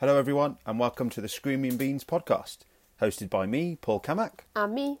Hello everyone and welcome to the Screamin podcast, hosted by me, Paul Kamak.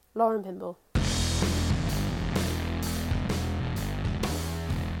 And me, Lauren Pimble.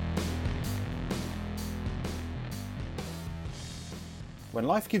 When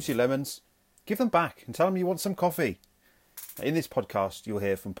life gives you lemons, give them back and tell them you want some coffee. In this podcast, you'll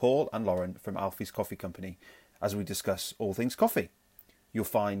hear from Paul and Lauren from Alfie's Coffee Company as we discuss all things coffee. You'll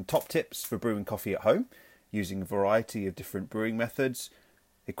find top tips for brewing coffee at home, using a variety of different brewing methods,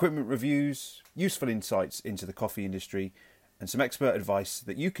 equipment reviews, useful insights into the coffee industry, and some expert advice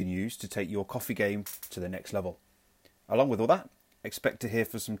that you can use to take your coffee game to the next level. Along with all that, expect to hear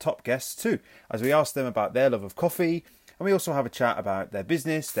from some top guests too, as we ask them about their love of coffee, and we also have a chat about their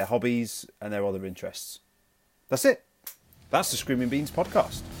business, their hobbies, and their other interests. That's it. That's the Screamin' Beans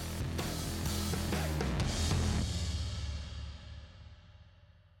podcast.